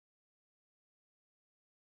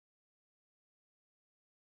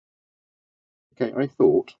Okay, I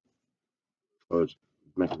thought I'd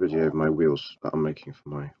make a video of my wheels that I'm making for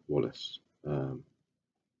my Wallace. I've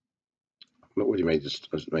not already made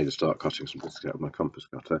a start cutting some discs out of my compass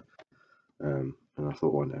cutter, and I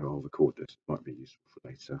thought, well, no, I'll record this. It might be useful for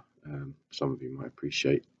later. Some of you might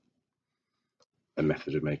appreciate a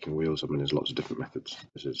method of making wheels. I mean, there's lots of different methods.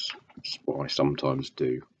 This is what I sometimes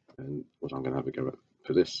do, and what I'm going to have a go at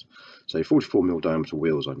for this. So 44mm diameter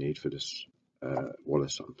wheels I need for this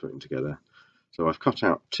Wallace I'm putting together. So I've cut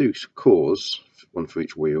out 2 cores, one for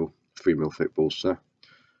each wheel, 3mm thick balsa,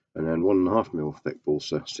 and then 1.5mm thick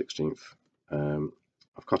balsa, 1/16.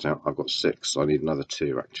 I've got 6, so I need another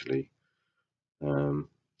 2 actually, because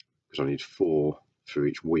I need 4 for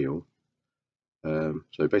each wheel. So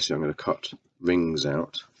basically I'm going to cut rings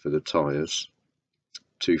out for the tyres,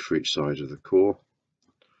 2 for each side of the core.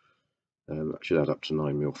 That should add up to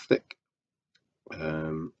 9mm thick.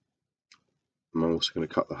 I'm also going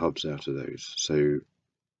to cut the hubs out of those. So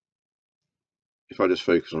if I just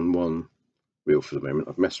focus on one wheel for the moment,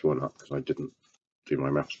 I've messed one up because I didn't do my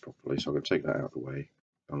maths properly, so I'm going to take that out of the way,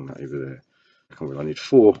 hang that over there. I need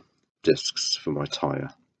 4 discs for my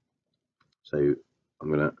tyre, so I'm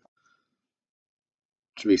going to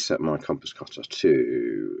reset my compass cutter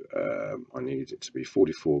to I need it to be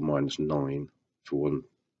 44 minus 9 for one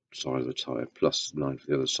side of the tyre plus 9 for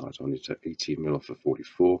the other side, so I need to 18mm off of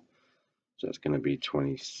 44, so that's going to be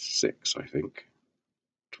 26, I think.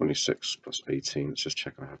 26 plus 18, let's just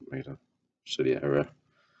check I haven't made a silly error.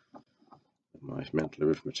 My mental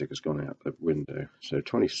arithmetic has gone out the window. So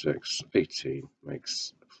 26, 18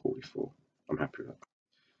 makes 44. I'm happy with that.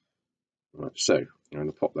 Right, so I'm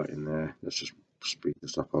going to pop that in there. Let's just speed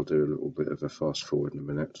this up. I'll do a little bit of a fast forward in a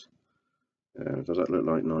minute. Does that look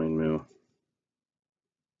like 9mm?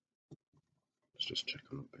 Let's just check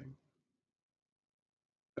on that thing.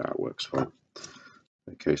 That works fine.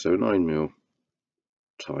 Okay, so 9mm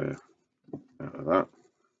tyre out of that.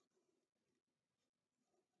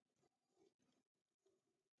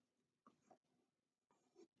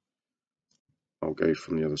 I'll go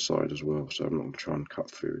from the other side as well, so I'm not going to try and cut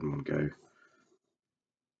through in one go.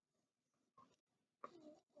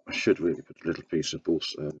 I should really put a little piece of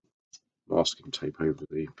balsa masking tape over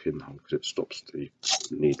the pinhole because it stops the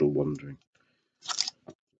needle wandering. Let's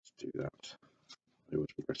do that. I always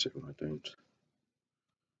regret it when I don't.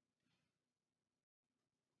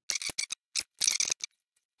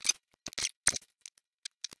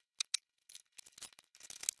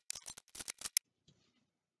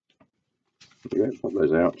 There we go, pop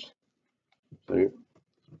those out. So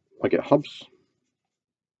I get hubs.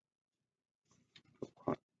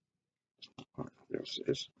 Yes, it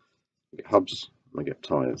is. I get hubs and I get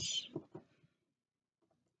tyres.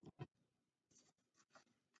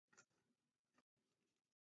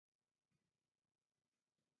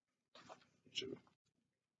 So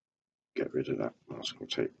get rid of that masking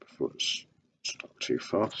tape before it's stuck too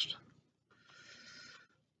fast.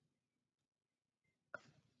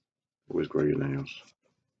 Always grow your nails.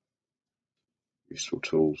 Useful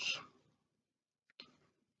tools.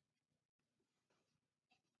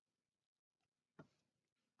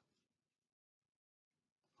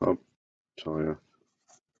 Hub, tyre.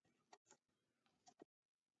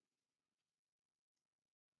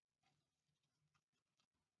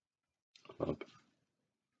 Hub,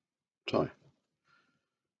 tyre.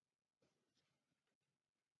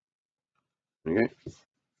 Okay.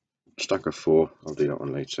 Stack of 4. I'll do that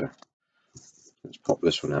one later. Let's pop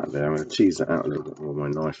this one out of there. I'm going to tease that out a little bit more with my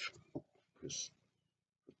knife because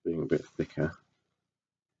it's being a bit thicker.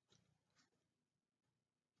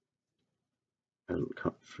 And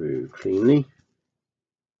cut through cleanly.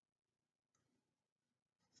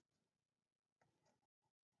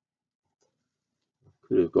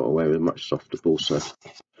 Could have got away with a much softer balsa,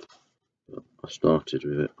 but I started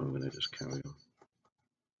with it. I'm going to just carry on.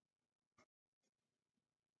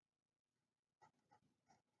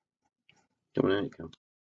 Come on, out you come.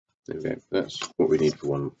 There we go. That's what we need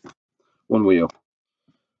for one wheel.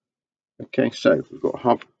 Okay, so we've got a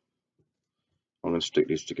hub. I'm going to stick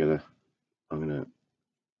these together. I'm going to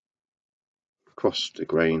cross the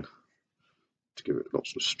grain to give it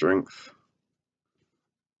lots of strength.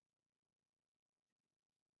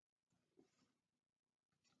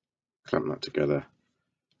 Clamp that together,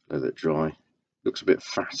 let it dry. Looks a bit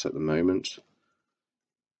fat at the moment,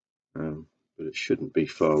 but it shouldn't be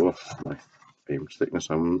far off my aimed thickness.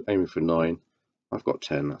 I'm aiming for 9. I've got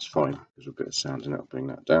 10, that's fine. There's a bit of sand in it, I'll bring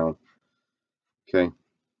that down. Okay.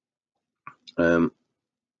 I'm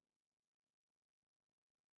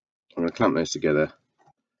going to clamp those together,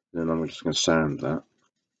 and then I'm just going to sand that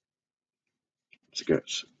to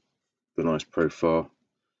get the nice profile.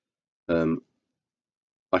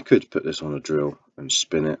 I could put this on a drill and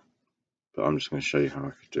spin it, but I'm just going to show you how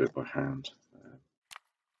I could do it by hand.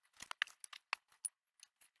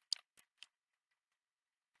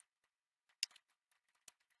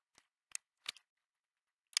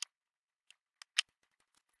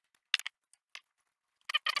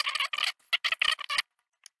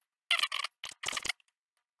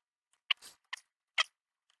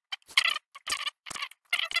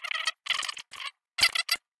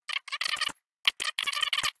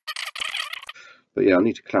 But yeah, I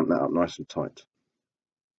need to clamp that up nice and tight.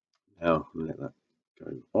 Now I'm let that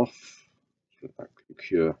go off, let that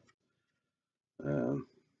cure. I've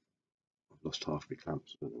lost half my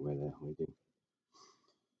clamps, I don't know where they're hiding.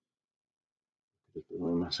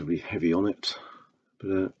 I'm massively heavy on it,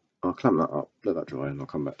 but I'll clamp that up, let that dry, and I'll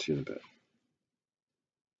come back to you in a bit.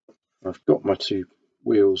 I've got my two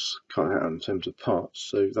wheels cut out in terms of parts,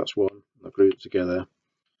 so that's one. I glued it together.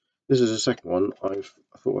 This is the second one. I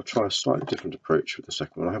thought I'd try a slightly different approach with the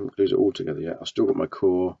second one. I haven't glued it all together yet. I've still got my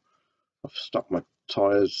core. I've stuck my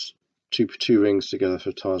tyres, two rings together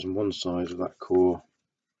for tyres on one side of that core,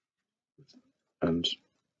 and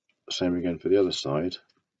same again for the other side.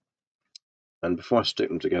 And before I stick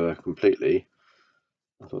them together completely,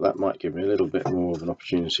 I thought that might give me a little bit more of an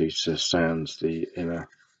opportunity to sand the inner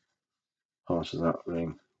part of that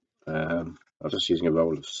ring. I was just using a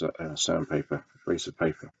roll of sandpaper, abrasive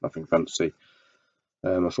paper, nothing fancy.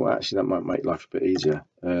 I thought actually that might make life a bit easier.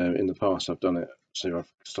 In the past I've done it, so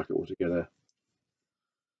I've stuck it all together.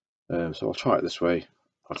 So I'll try it this way,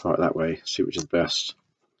 I'll try it that way, see which is best.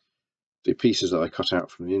 The pieces that I cut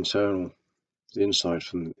out from the inside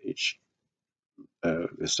from each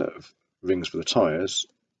this set of rings for the tyres,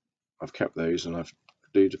 I've kept those and I've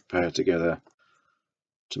glued a pair together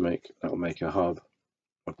to that'll make a hub.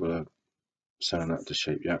 I've got to sand that to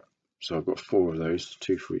shape yet, so I've got 4 of those,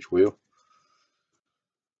 2 for each wheel.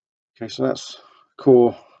 Okay, so that's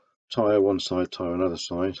core, tyre one side, tyre another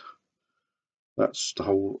side. That's the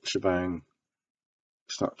whole shebang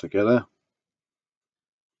stuck together.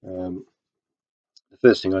 The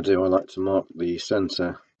first thing I do, I like to mark the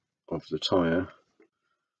centre of the tyre.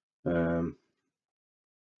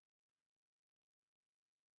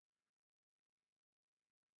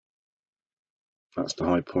 That's the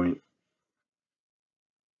high point.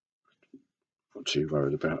 Not too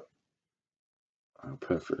worried about how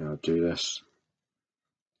perfectly I do this.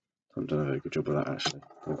 I haven't done a very good job of that actually.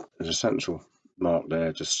 But there's a central mark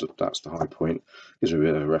there, just that's the high point. Gives me a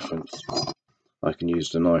bit of a reference. I can use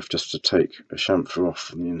the knife just to take a chamfer off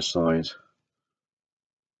from the inside,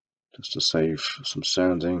 just to save some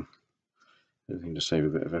sanding. Anything to save a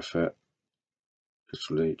bit of effort.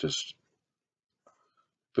 Literally just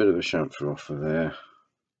a bit of a chamfer off of there,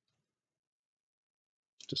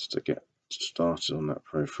 just to get started on that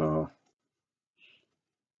profile.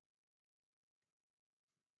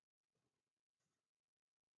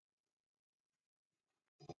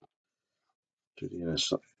 Do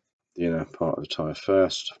the inner part of the tyre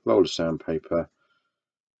first. Roll of sandpaper.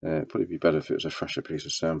 It'd probably be better if it was a fresher piece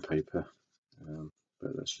of sandpaper.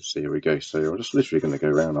 But let's just see. Here we go. So I'm just literally going to go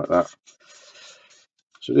around like that.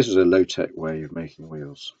 So this is a low-tech way of making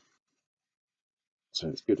wheels. So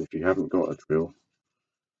it's good if you haven't got a drill.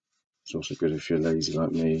 It's also good if you're lazy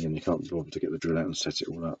like me and you can't bother to get the drill out and set it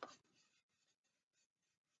all up.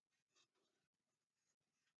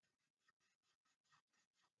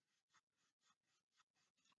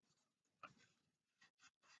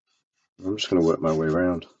 I'm just going to work my way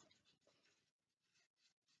around.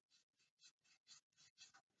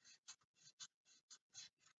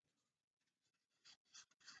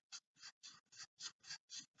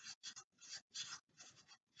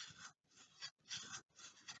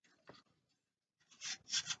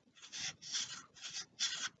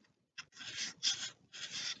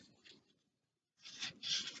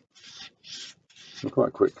 And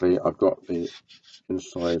quite quickly, I've got the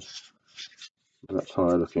inside of that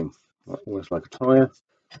tyre looking almost like a tyre.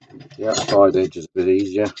 The outside edge is a bit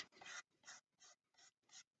easier.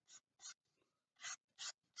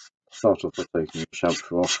 Start off by taking the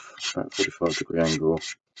chamfer off at 45-degree angle.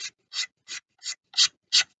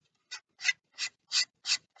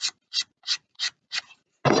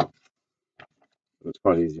 It's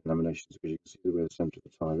quite easy in laminations because you can see where the centre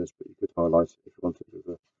of the tyre is, but you could highlight it if you wanted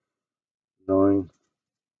with a line.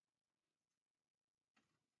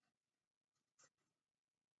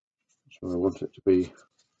 So I want it to be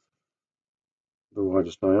the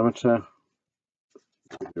widest diameter.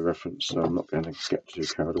 Give you a reference, so I'm not going to get too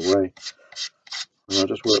carried away. And I'll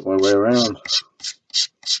just work my way around.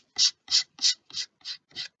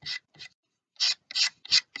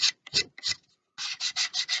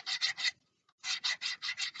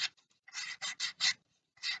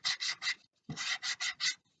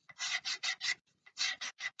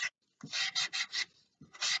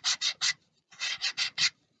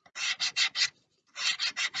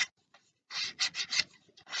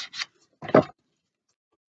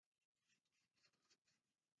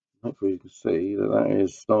 see that that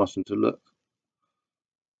is starting to look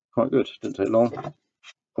quite good. Didn't take long.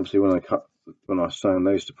 Obviously when I sand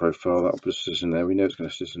those to profile, that'll just sit in there. We know it's going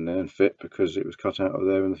to sit in there and fit because it was cut out of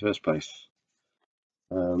there in the first place.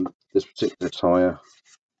 This particular tyre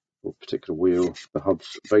or particular wheel, the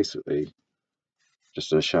hub's basically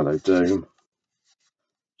just a shallow dome,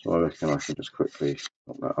 so I reckon I can just quickly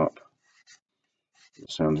knock that up with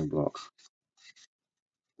the sounding block.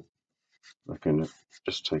 I can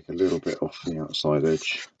just take a little bit off the outside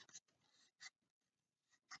edge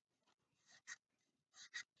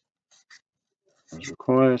as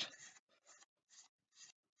required.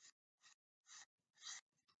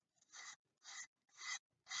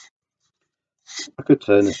 I could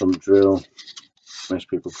turn this on the drill, most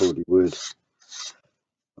people probably would.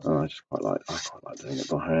 I quite like doing it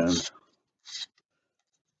by hand.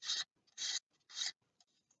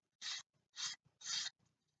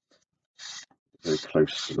 Very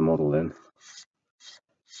close to the model then.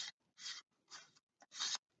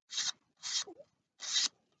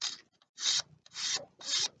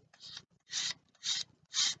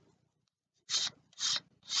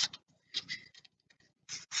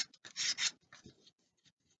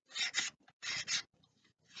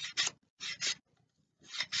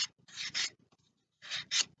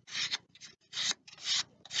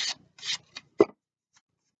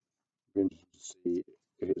 Be interested to see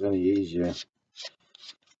if it's any easier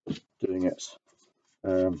doing it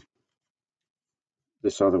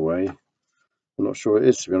this other way. I'm not sure it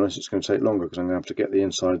is, to be honest. It's going to take longer because I'm going to have to get the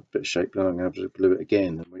inside bit shaped, then I'm going to have to glue it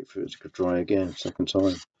again and wait for it to dry again second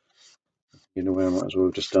time. In a way, I might as well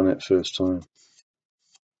have just done it first time.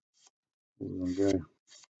 All in one go.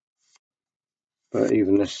 But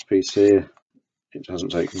even this piece here, it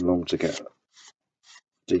hasn't taken long to get a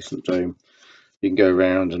decent dome. You can go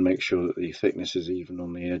around and make sure that the thickness is even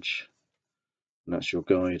on the edge, and that's your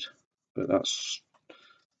guide. But that's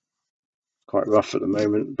quite rough at the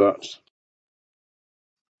moment, but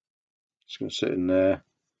it's going to sit in there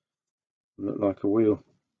and look like a wheel.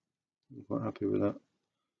 I'm quite happy with that.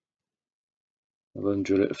 I'll then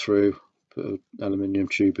drill it through, put an aluminium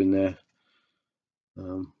tube in there,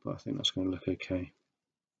 but I think that's going to look okay.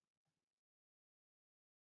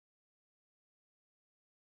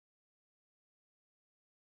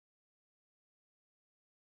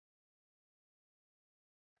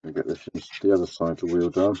 I'll get this the other side of the wheel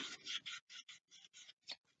done.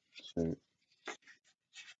 So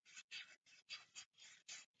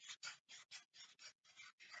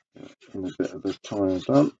and a bit of the tyre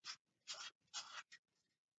done.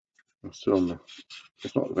 I'm still on the.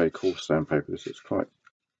 It's not a very coarse sandpaper. This is quite.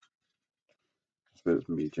 I suppose it's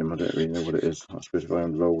medium. I don't really know what it is. I suppose if I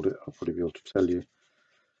unrolled it, I'll probably be able to tell you.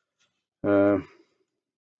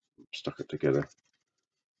 Stuck it together.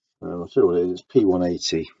 I'll tell you what it is. It's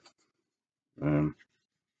P180. I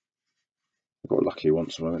got lucky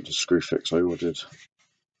once when I went to Screwfix. I ordered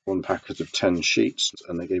one packet of 10 sheets,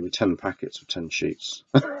 and they gave me 10 packets of 10 sheets.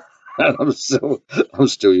 And I'm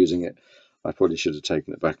still using it. I probably should have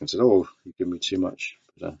taken it back and said, "Oh, you give me too much."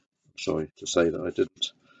 But I'm sorry to say that I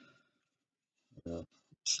didn't.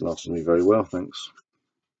 It's lasted me very well, thanks.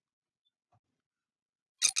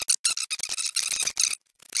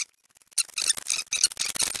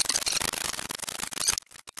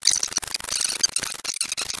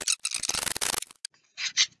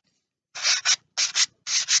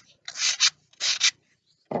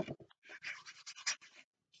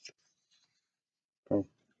 Okay,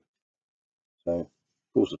 so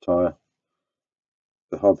balsa tyre.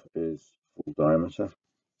 The hub is full diameter.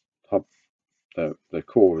 The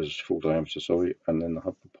core is full diameter, sorry, and then the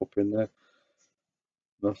hub will pop in there.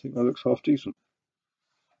 And I think that looks half decent.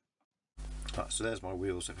 Right, so there's my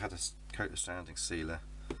wheels. I've had a coat of sanding sealer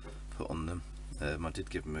put on them. I did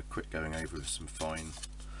give them a quick going over with some fine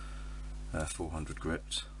 400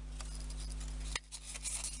 grit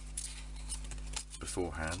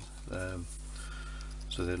beforehand,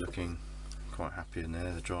 so they're looking quite happy in there.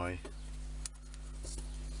 They're dry.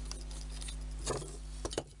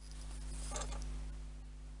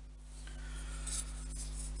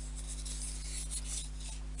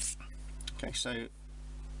 Okay, so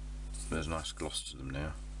there's a nice gloss to them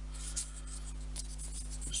now.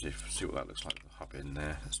 Let's see what that looks like with the hub in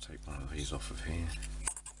there. Let's take one of these off of here.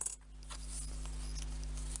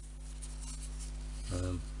 I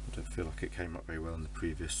don't feel like it came up very well in the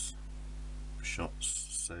previous shots,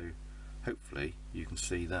 so hopefully you can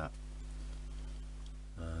see that.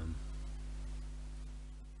 I'm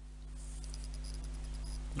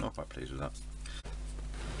quite pleased with that.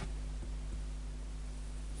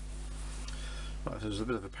 Right, so there's a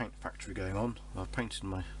bit of a paint factory going on. I've painted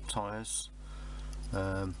my tyres.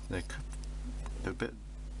 They're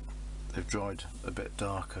they've dried a bit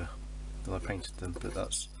darker than I painted them, but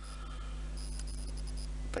that's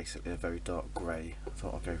basically a very dark grey. I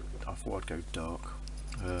thought I'd go dark,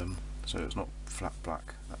 so it's not flat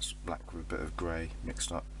black, that's black with a bit of grey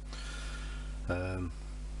mixed up.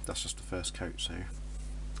 That's just the first coat, so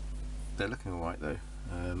they're looking alright though.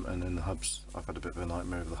 And then the hubs, I've had a bit of a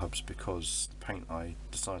nightmare with the hubs because the paint I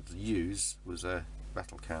decided to use was a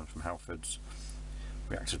rattle can from Halfords.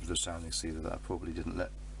 Reacted with a sanding sealer that I probably didn't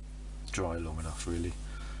let dry long enough, really,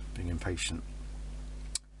 being impatient.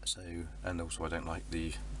 So, and also I don't like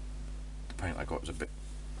the paint I got was a bit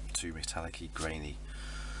too metallic-y, grainy,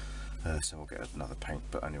 so I'll get another paint.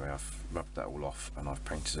 But anyway, I've rubbed that all off and I've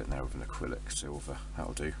painted it now with an acrylic silver.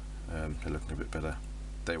 That'll do. They're looking a bit better.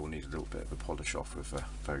 They will need a little bit of a polish off with a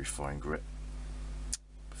very fine grit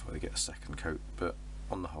before they get a second coat, but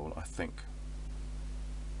on the whole I think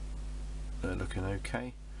they're looking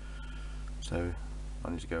okay. So I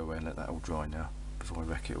need to go away and let that all dry now before I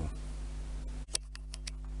wreck it all.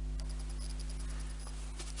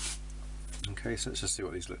 Okay, so let's just see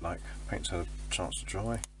what these look like. Paint's had a chance to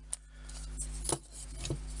dry.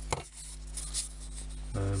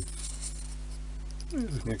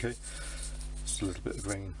 Looking okay. Just a little bit of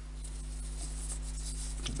grain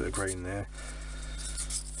there.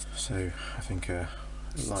 So I think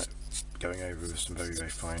like going over with some very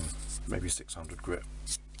fine, maybe 600 grit,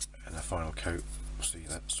 and a final coat. We'll see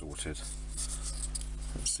that sorted.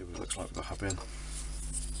 Let's see what it looks like with the hub in.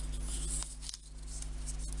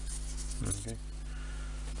 Okay.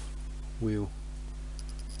 Wheel.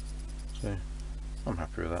 So I'm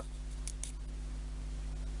happy with that.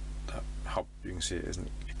 That hub, you can see it isn't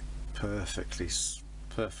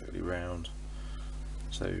perfectly round,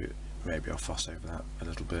 so maybe I'll fuss over that a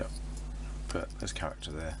little bit, but there's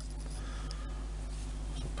character there,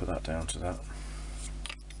 so I'll put that down to that.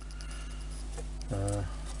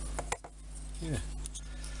 Yeah.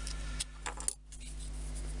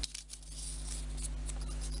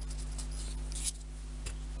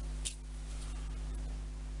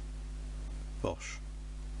 Bosh.